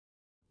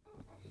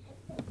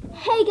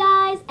Hey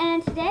guys,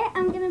 and today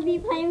I'm going to be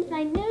playing with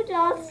my new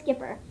doll,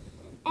 Skipper,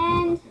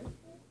 and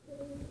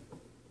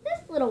this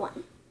little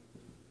one.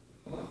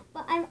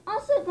 But I'm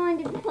also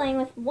going to be playing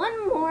with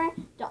one more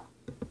doll.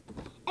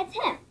 It's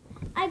him.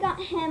 I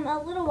got him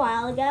a little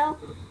while ago,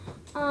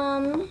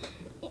 and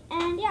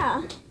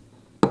yeah.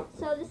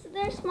 So this is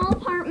their small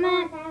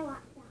apartment,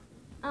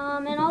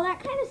 and all that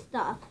kind of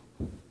stuff.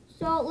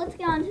 So let's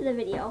get on to the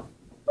video.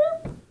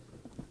 Boop.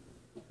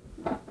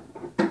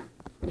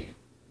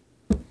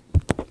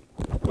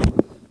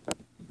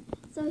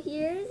 So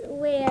here's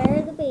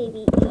where the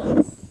baby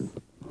eats.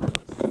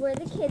 This is where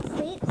the kid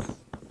sleeps.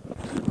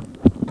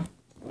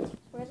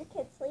 Where the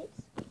kid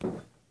sleeps.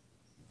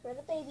 It's where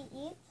the baby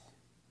eats.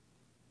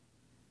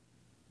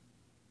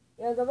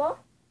 Yoga ball.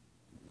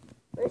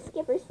 Where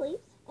Skipper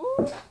sleeps.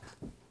 And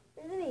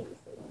where the baby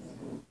sleeps.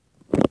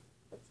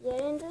 Let's get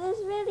into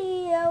this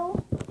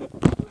video.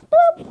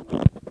 Boop.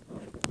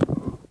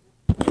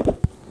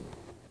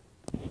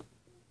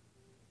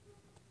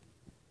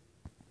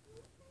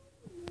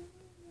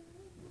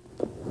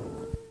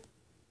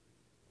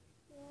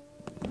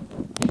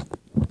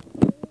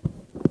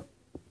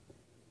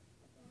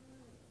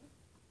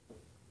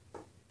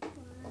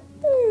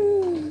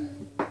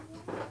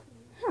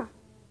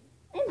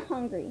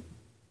 Hungry.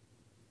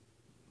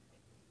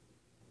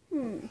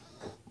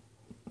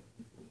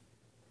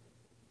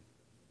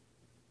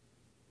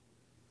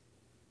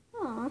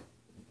 Aw.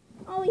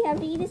 All we have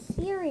to eat is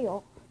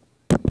cereal.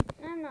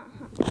 And I'm not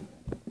hungry.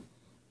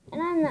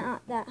 And I'm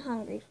not that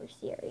hungry for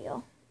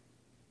cereal.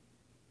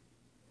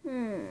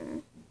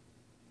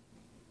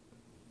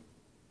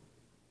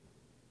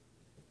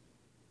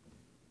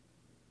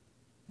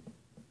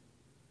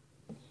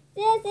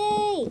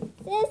 Sissy!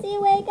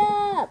 Sissy, wake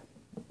up!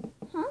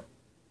 Huh?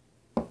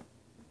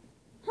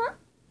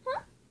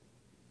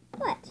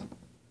 What?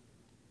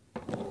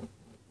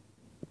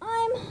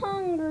 I'm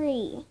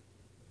hungry.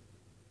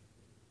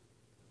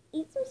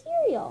 Eat some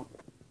cereal.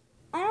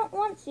 I don't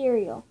want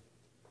cereal.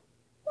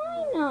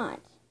 Why not?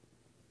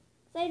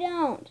 'Cause I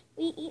don't.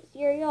 We eat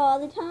cereal all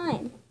the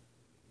time.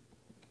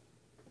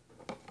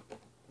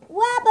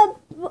 Wabba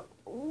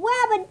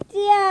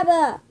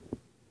dabba.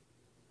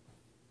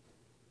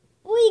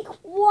 Be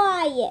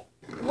quiet.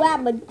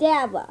 Wabba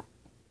dabba.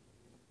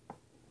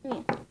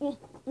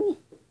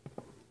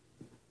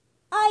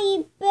 I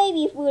eat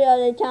baby food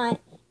all the time,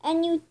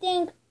 and you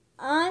think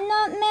I'm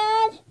not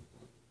mad?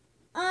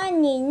 I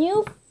need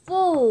new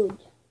food.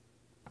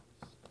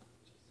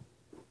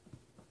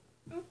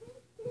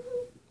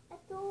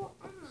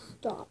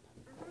 Stop.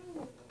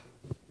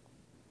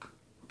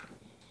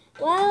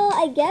 Well,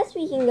 I guess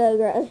we can go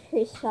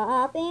grocery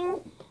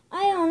shopping.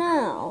 I don't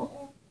know.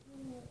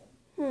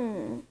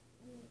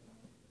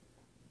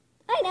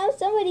 I know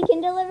somebody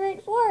can deliver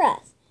it for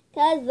us.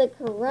 'Cause the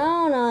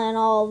corona and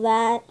all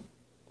that.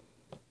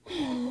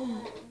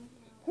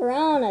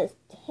 Corona's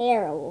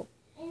terrible.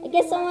 I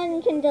guess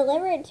someone can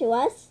deliver it to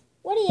us.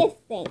 What do you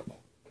think?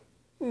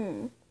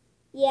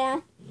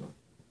 Yeah.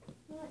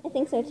 I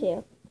think so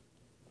too.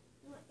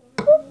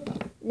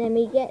 Boop. Let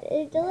me get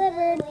it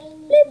delivered.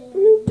 Bloop,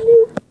 bloop,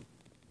 bloop.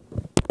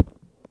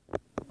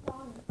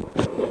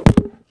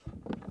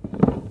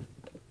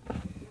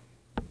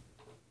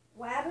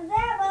 Wabba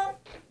zabba.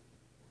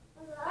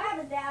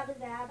 Wabba zabba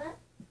zabba.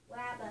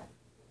 Wabba.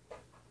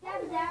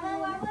 Zabba zabba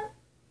wabba.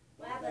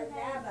 Wabba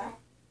zabba.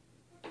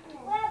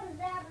 Wabba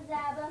zabba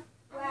zabba.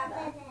 Wabba.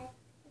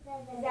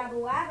 Zabba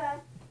wabba.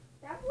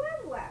 Zabba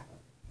wabba wabba.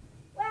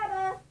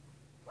 Wabba.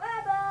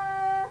 Wabba.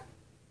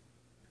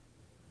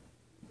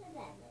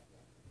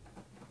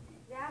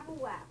 Zabba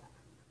wabba.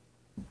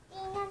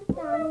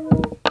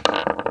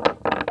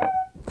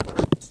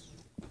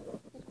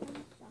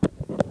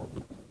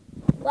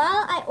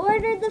 Well, I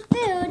ordered the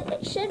food.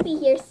 It should be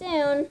here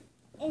soon.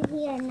 It's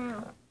here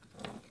now.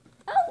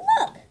 Oh,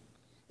 look.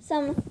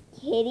 Some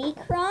Kitty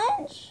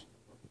Crunch.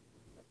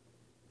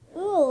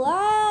 Ooh,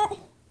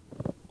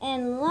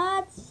 and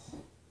lots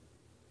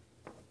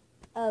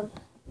of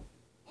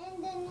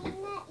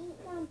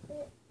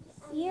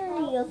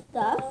cereal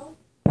stuff.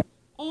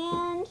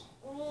 And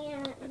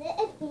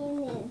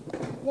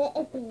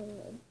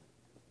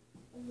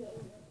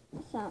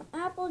some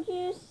apple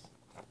juice.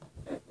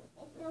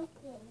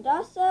 And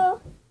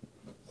also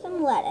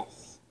some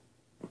lettuce.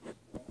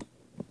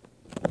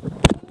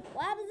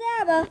 Wabba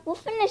zabba. We'll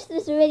finish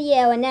this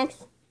video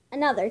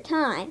another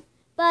time.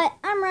 But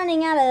I'm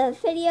running out of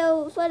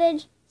video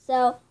footage,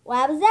 so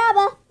wabba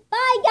zabba.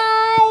 Bye,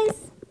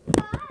 guys!